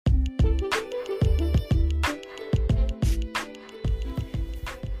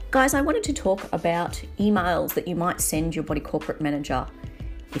Guys, I wanted to talk about emails that you might send your body corporate manager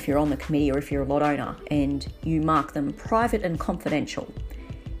if you're on the committee or if you're a lot owner, and you mark them private and confidential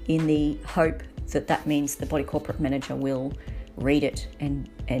in the hope that that means the body corporate manager will read it and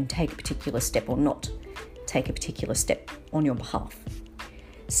take a particular step or not take a particular step on your behalf.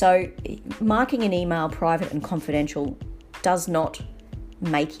 So marking an email private and confidential does not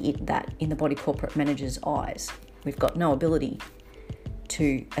make it that in the body corporate manager's eyes. We've got no ability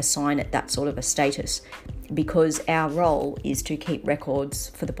to assign it that sort of a status because our role is to keep records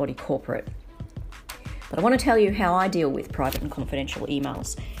for the body corporate. But I want to tell you how I deal with private and confidential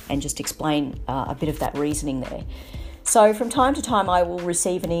emails and just explain a bit of that reasoning there. So from time to time I will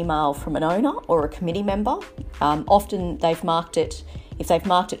receive an email from an owner or a committee member. Often if they've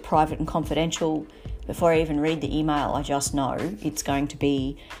marked it private and confidential, before I even read the email, I just know it's going to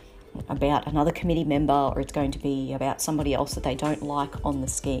be about another committee member or it's going to be about somebody else that they don't like on the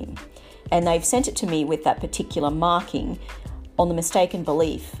scheme. And they've sent it to me with that particular marking on the mistaken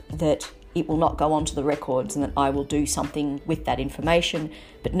belief that it will not go onto the records and that I will do something with that information,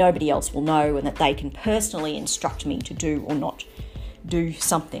 but nobody else will know, and that they can personally instruct me to do or not do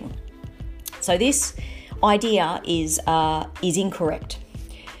something. So this idea is incorrect.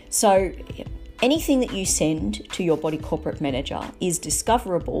 So anything that you send to your body corporate manager is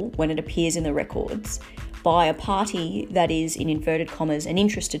discoverable when it appears in the records by a party that is, in inverted commas, an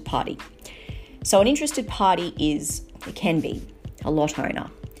interested party. So an interested party can be a lot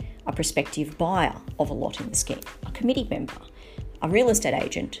owner, a prospective buyer of a lot in the scheme, a committee member, a real estate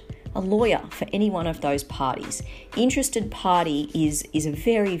agent, a lawyer for any one of those parties. Interested party is a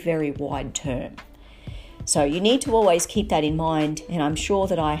very, very wide term. So you need to always keep that in mind, and I'm sure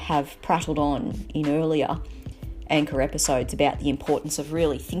that I have prattled on in earlier Anchor episodes about the importance of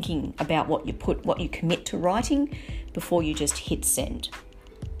really thinking about what you commit to writing before you just hit send.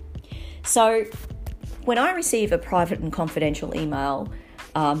 So when I receive a private and confidential email,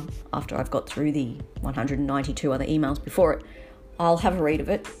 after I've got through the 192 other emails before it, I'll have a read of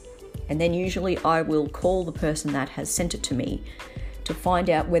it, and then usually I will call the person that has sent it to me to find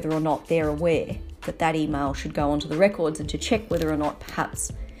out whether or not they're aware that email should go onto the records, and to check whether or not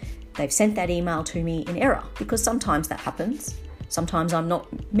perhaps they've sent that email to me in error, because sometimes that happens. Sometimes I'm not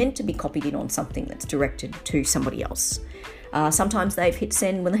meant to be copied in on something that's directed to somebody else. Sometimes they've hit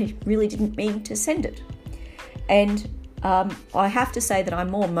send when they really didn't mean to send it. And I have to say that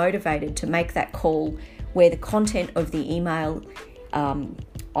I'm more motivated to make that call where the content of the email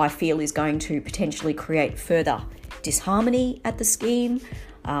I feel is going to potentially create further disharmony at the scheme.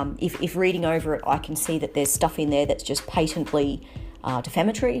 If reading over it, I can see that there's stuff in there that's just patently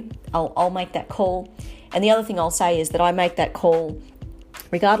defamatory, I'll make that call. And the other thing I'll say is that I make that call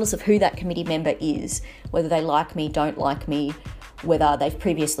regardless of who that committee member is, whether they like me, don't like me, whether they've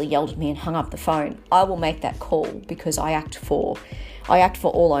previously yelled at me and hung up the phone. I will make that call because I act for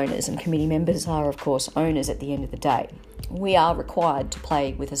all owners, and committee members are, of course, owners at the end of the day. We are required to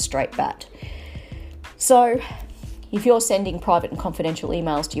play with a straight bat. So if you're sending private and confidential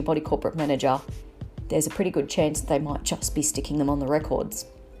emails to your body corporate manager, there's a pretty good chance that they might just be sticking them on the records.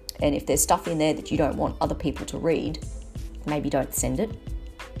 And if there's stuff in there that you don't want other people to read, maybe don't send it,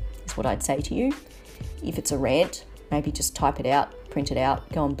 is what I'd say to you. If it's a rant, maybe just type it out, print it out,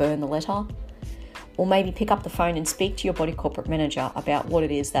 go and burn the letter. Or maybe pick up the phone and speak to your body corporate manager about what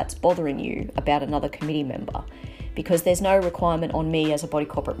it is that's bothering you about another committee member. Because there's no requirement on me as a body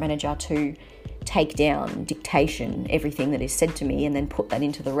corporate manager to take down dictation everything that is said to me and then put that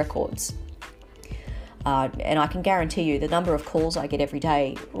into the records. And I can guarantee you the number of calls I get every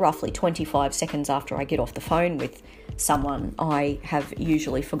day, roughly 25 seconds after I get off the phone with someone, I have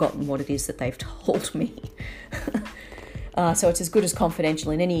usually forgotten what it is that they've told me. So it's as good as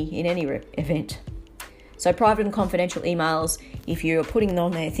confidential in any event. So private and confidential emails, if you're putting them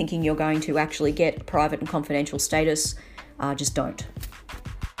on there thinking you're going to actually get a private and confidential status, just don't.